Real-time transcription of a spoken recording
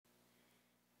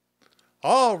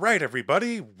All right,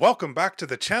 everybody, welcome back to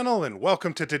the channel and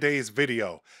welcome to today's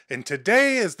video. And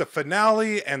today is the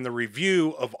finale and the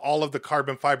review of all of the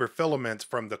carbon fiber filaments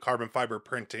from the carbon fiber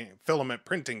filament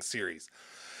printing series.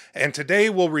 And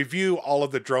today we'll review all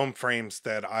of the drone frames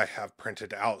that I have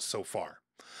printed out so far.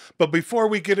 But before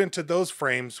we get into those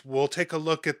frames, we'll take a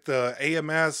look at the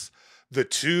AMS, the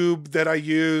tube that I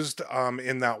used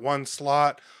in that one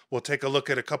slot. We'll take a look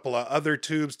at a couple of other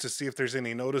tubes to see if there's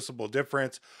any noticeable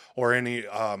difference or any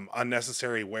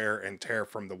unnecessary wear and tear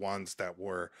from the ones that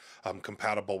were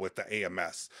compatible with the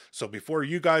AMS. So before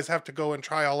you guys have to go and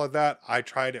try all of that, I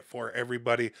tried it for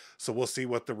everybody. So we'll see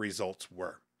what the results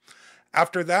were.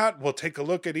 After that, we'll take a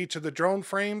look at each of the drone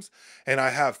frames, and I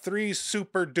have 3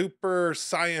 super duper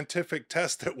scientific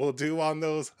tests that we'll do on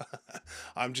those.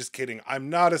 I'm just kidding. I'm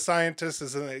not a scientist.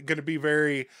 It's going to be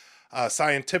very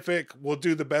scientific. We'll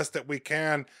do the best that we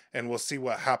can, and we'll see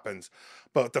what happens.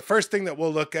 But the first thing that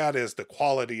we'll look at is the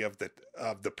quality of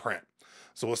the print.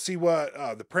 So we'll see what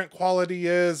the print quality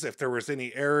is, if there was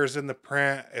any errors in the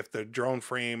print, if the drone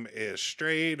frame is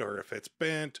straight or if it's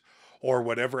bent, or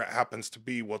whatever it happens to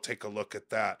be. We'll take a look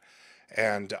at that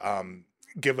and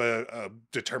give a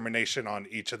determination on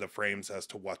each of the frames as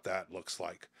to what that looks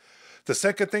like. The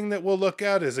second thing that we'll look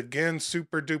at is, again,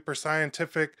 super duper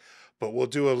scientific, but we'll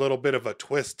do a little bit of a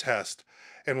twist test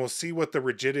and we'll see what the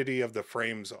rigidity of the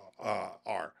frames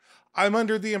are. I'm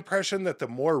under the impression that the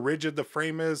more rigid the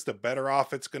frame is, the better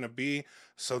off it's going to be,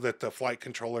 so that the flight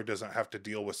controller doesn't have to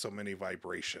deal with so many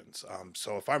vibrations.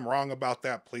 So if I'm wrong about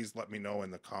that, please let me know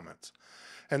in the comments.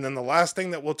 And then the last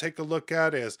thing that we'll take a look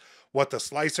at is what the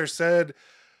slicer said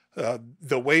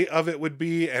the weight of it would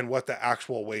be and what the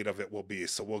actual weight of it will be.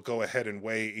 So we'll go ahead and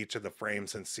weigh each of the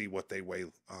frames and see what they weigh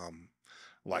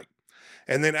like.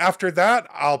 And then after that,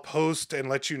 I'll post and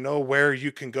let you know where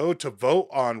you can go to vote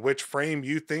on which frame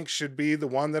you think should be the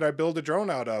one that I build a drone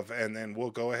out of. And then we'll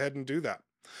go ahead and do that.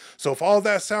 So if all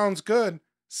that sounds good,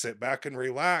 sit back and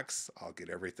relax. I'll get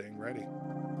everything ready.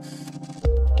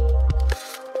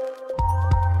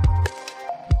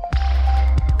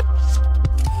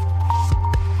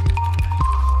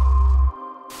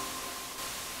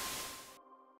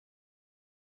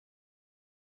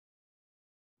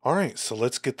 All right, so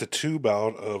let's get the tube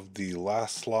out of the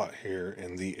last slot here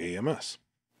in the AMS.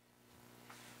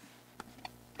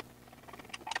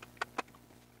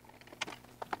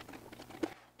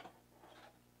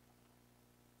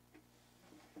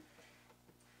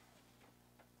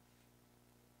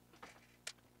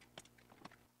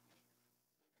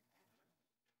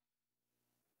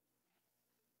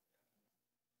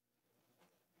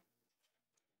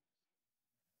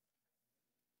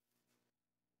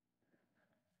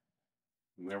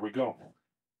 And there we go.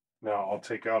 Now I'll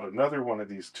take out another one of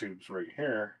these tubes right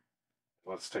here.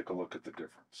 Let's take a look at the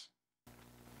difference.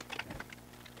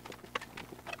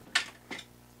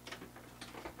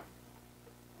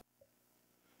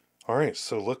 All right,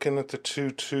 so looking at the two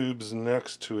tubes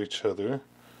next to each other,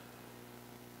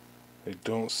 I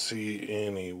don't see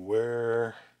any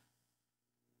wear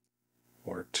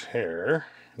or tear.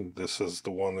 This is the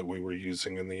one that we were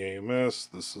using in the AMS.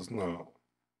 This is not.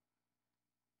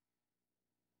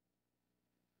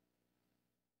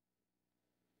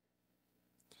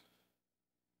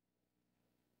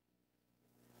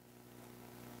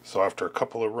 So after a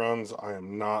couple of runs, I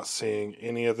am not seeing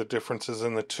any of the differences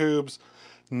in the tubes.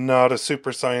 Not a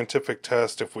super scientific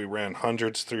test. If we ran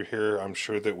hundreds through here, I'm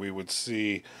sure that we would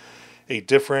see a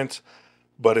difference.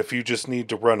 But if you just need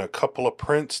to run a couple of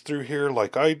prints through here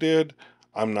like I did,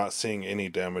 I'm not seeing any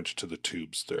damage to the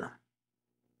tubes there.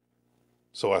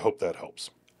 So I hope that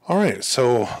helps. All right,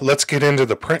 so let's get into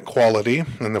the print quality.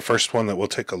 And the first one that we'll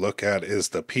take a look at is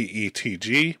the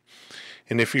PETG.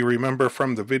 And if you remember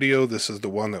from the video, this is the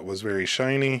one that was very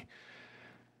shiny.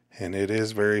 And it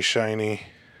is very shiny.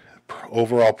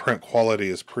 Overall print quality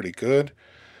is pretty good.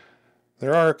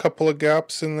 There are a couple of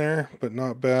gaps in there, but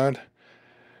not bad.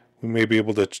 We may be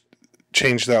able to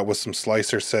change that with some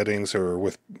slicer settings or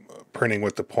with printing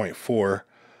with the 0.4.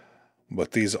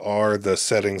 But these are the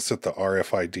settings that the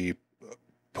RFID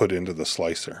put into the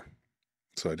slicer.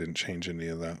 So I didn't change any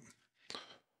of that.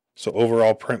 So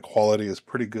overall print quality is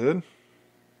pretty good.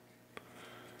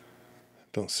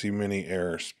 Don't see many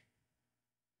errors.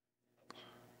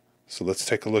 So let's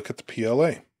take a look at the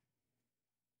PLA.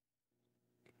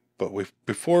 But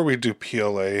before we do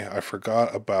PLA, I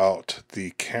forgot about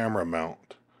the camera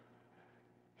mount.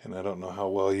 And I don't know how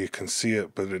well you can see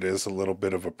it, but it is a little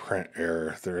bit of a print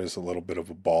error. There is a little bit of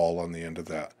a ball on the end of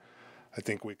that.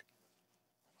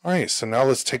 All right, so now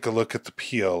let's take a look at the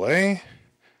PLA.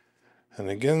 And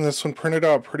again, this one printed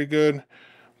out pretty good.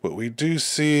 But we do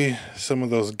see some of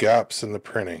those gaps in the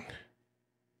printing.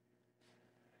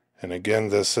 And again,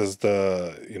 this is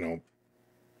the,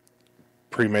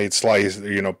 pre-made slice,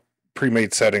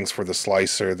 pre-made settings for the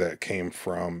slicer that came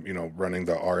from, running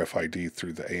the RFID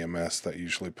through the AMS that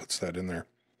usually puts that in there.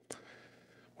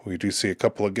 We do see a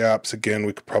couple of gaps. Again,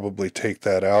 we could probably take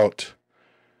that out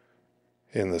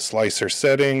in the slicer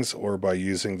settings or by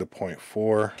using the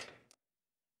 0.4.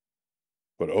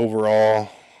 But overall,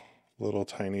 little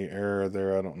tiny error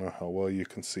there. I don't know how well you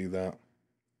can see that.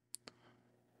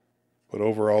 But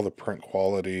overall, the print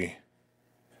quality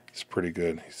is pretty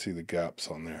good. You see the gaps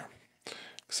on there.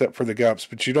 Except for the gaps,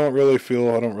 but I don't really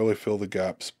feel the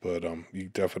gaps, but you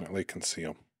definitely can see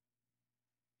them.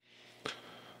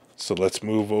 So let's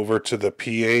move over to the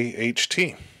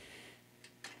PAHT.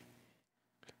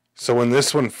 So when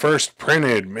this one first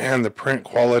printed, man, the print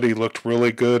quality looked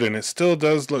really good, and it still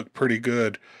does look pretty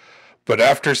good. But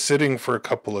after sitting for a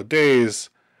couple of days,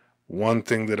 one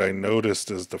thing that I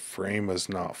noticed is the frame is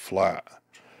not flat.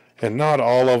 And not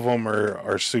all of them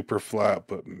are super flat,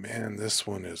 but man, this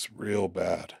one is real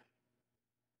bad.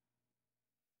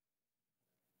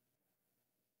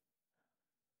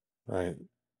 Right.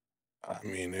 I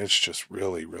mean, it's just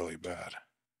really, really bad.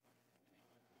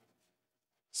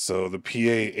 So the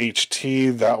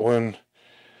PAHT, that one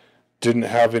didn't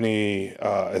have any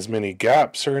as many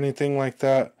gaps or anything like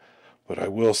that. But I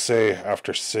will say,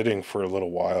 after sitting for a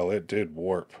little while, it did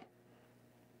warp.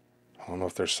 I don't know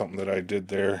if there's something that I did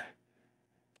there.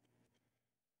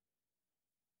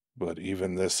 But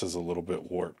even this is a little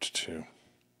bit warped too.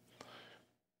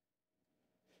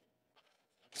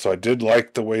 So I did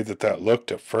like the way that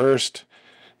looked at first.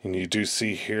 And you do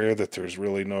see here that there's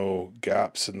really no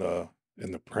gaps in the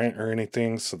print or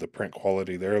anything. So the print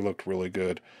quality there looked really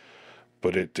good.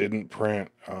 But it didn't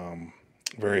print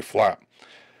very flat.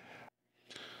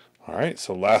 All right,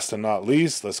 so last and not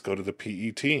least, let's go to the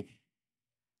PET.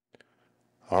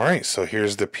 All right, so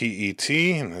here's the PET,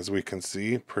 and as we can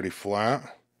see, pretty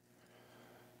flat.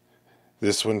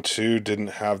 This one too didn't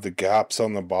have the gaps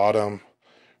on the bottom.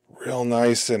 Real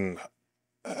nice, and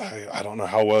I don't know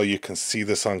how well you can see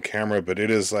this on camera, but it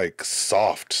is like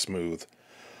soft smooth.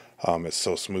 It's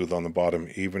so smooth on the bottom,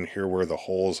 even here where the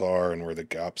holes are and where the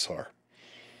gaps are.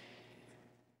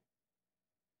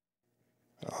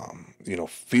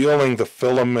 Feeling the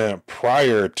filament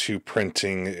prior to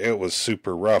printing, it was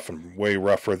super rough and way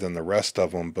rougher than the rest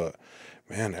of them, but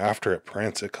man, after it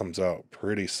prints, it comes out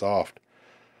pretty soft.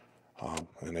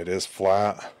 And it is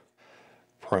flat.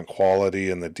 Print quality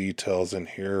and the details in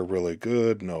here are really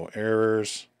good, no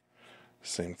errors.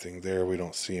 Same thing there, we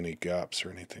don't see any gaps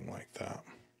or anything like that.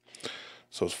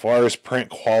 So as far as print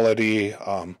quality,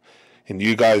 and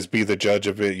you guys be the judge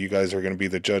of it. You guys are going to be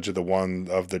the judge of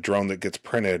the drone that gets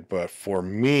printed. But for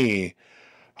me,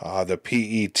 the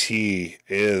PET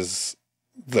is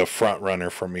the front runner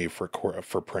for me for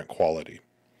print quality.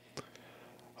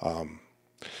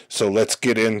 So let's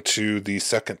get into the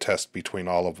second test between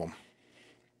all of them.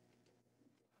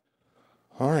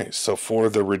 All right, so for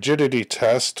the rigidity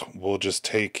test, we'll just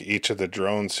take each of the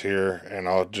drones here and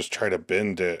I'll just try to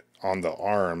bend it on the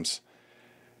arms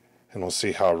and we'll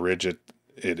see how rigid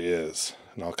it is.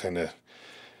 And I'll kind of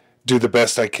do the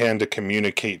best I can to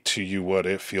communicate to you what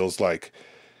it feels like.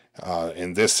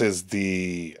 And this is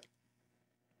the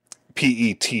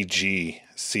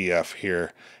PETG-CF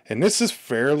here. And this is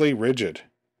fairly rigid.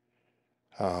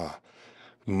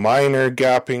 Minor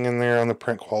gapping in there on the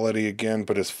print quality again,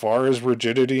 but as far as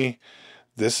rigidity,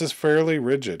 this is fairly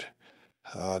rigid.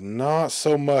 Not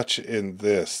so much in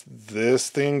this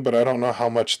thing, but I don't know how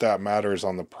much that matters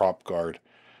on the prop guard,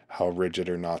 how rigid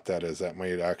or not that is. That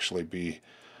might actually be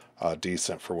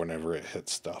decent for whenever it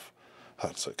hits stuff,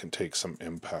 so it can take some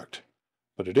impact.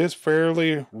 But it is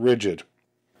fairly rigid.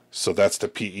 So that's the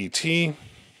PETG,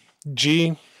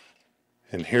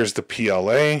 and here's the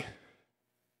PLA.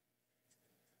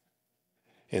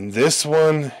 And this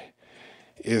one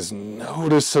is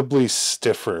noticeably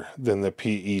stiffer than the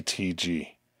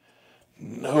PETG.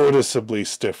 Noticeably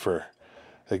stiffer.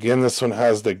 Again, this one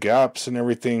has the gaps and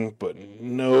everything, but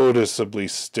noticeably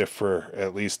stiffer,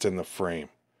 at least in the frame.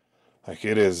 Like,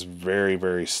 it is very,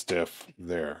 very stiff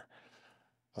there.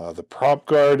 The prop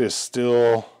guard is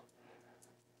still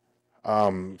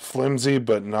flimsy,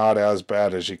 but not as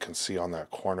bad as you can see on that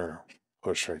corner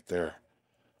push right there.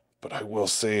 But I will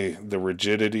say the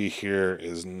rigidity here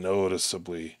is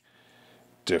noticeably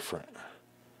different.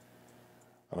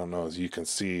 I don't know, as you can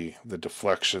see, the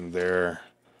deflection there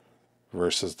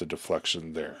versus the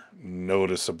deflection there.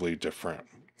 Noticeably different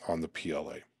on the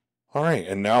PLA. All right,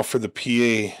 and now for the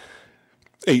PAHT-CF.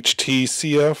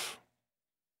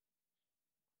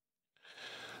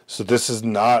 So this is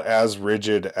not as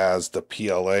rigid as the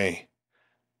PLA.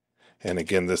 And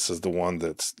again, this is the one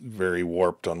that's very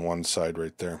warped on one side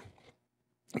right there.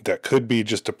 That could be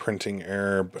just a printing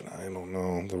error, but I don't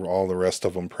know. All the rest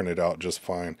of them printed out just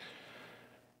fine.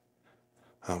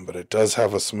 But it does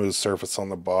have a smooth surface on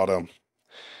the bottom.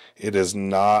 It is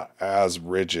not as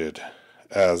rigid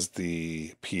as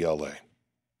the PLA.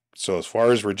 So as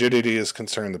far as rigidity is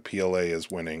concerned, the PLA is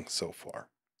winning so far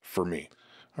for me.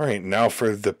 All right, now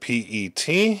for the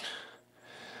PET.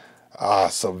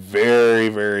 So very,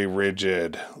 very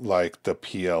rigid like the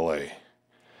PLA.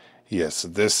 Yes,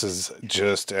 this is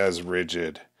just as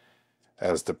rigid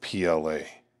as the PLA.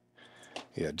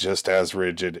 Yeah, just as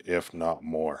rigid, if not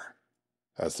more,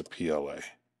 as the PLA.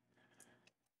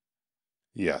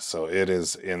 Yeah, so it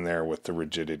is in there with the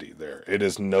rigidity there. It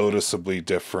is noticeably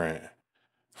different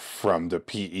from the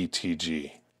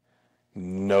PETG.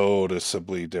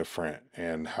 Noticeably different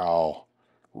in how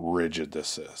rigid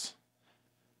this is.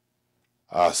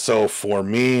 So for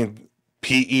me,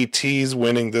 PET's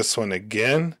winning this one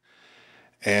again,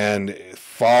 and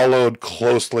followed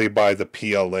closely by the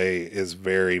PLA is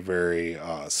very, very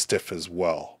stiff as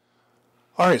well.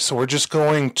 All right, so we're just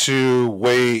going to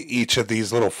weigh each of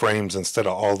these little frames instead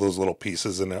of all those little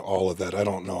pieces and all of that. I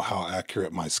don't know how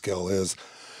accurate my scale is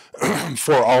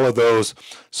for all of those,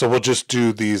 so we'll just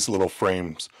do these little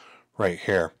frames right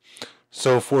here.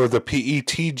 So for the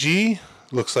PETG,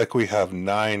 looks like we have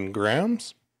 9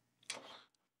 grams.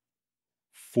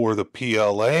 For the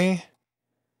PLA,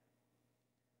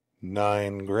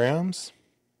 9 grams.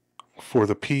 For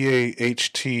the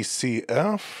PAHT-CF,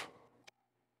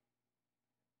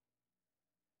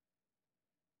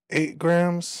 8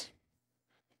 grams.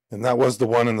 And that was the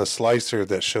one in the slicer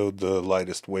that showed the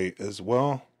lightest weight as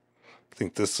well. I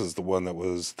think this is the one that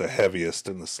was the heaviest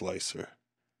in the slicer.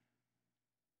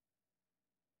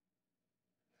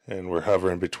 And we're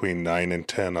hovering between 9 and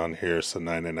 10 on here, so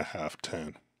 9.5,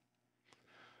 10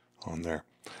 on there.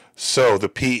 So the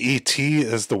PET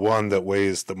is the one that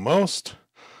weighs the most.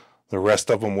 The rest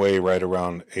of them weigh right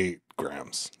around 8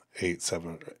 grams,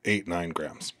 9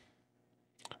 grams.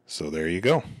 So there you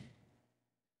go.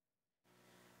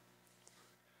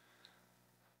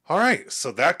 All right,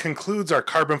 so that concludes our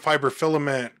carbon fiber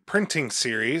filament printing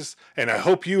series, and I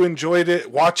hope you enjoyed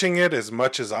it, watching it as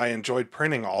much as I enjoyed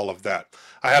printing all of that.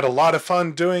 I had a lot of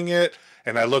fun doing it,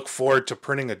 and I look forward to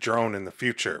printing a drone in the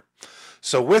future.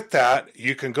 So with that,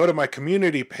 you can go to my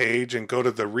community page and go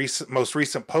to the most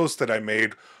recent post that I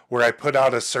made where I put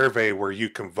out a survey where you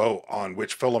can vote on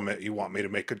which filament you want me to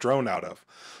make a drone out of.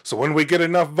 So when we get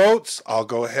enough votes, I'll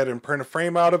go ahead and print a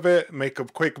frame out of it, make a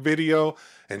quick video,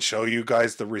 and show you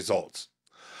guys the results.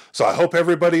 So I hope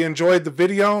everybody enjoyed the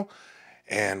video,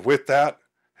 and with that,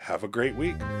 have a great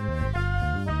week.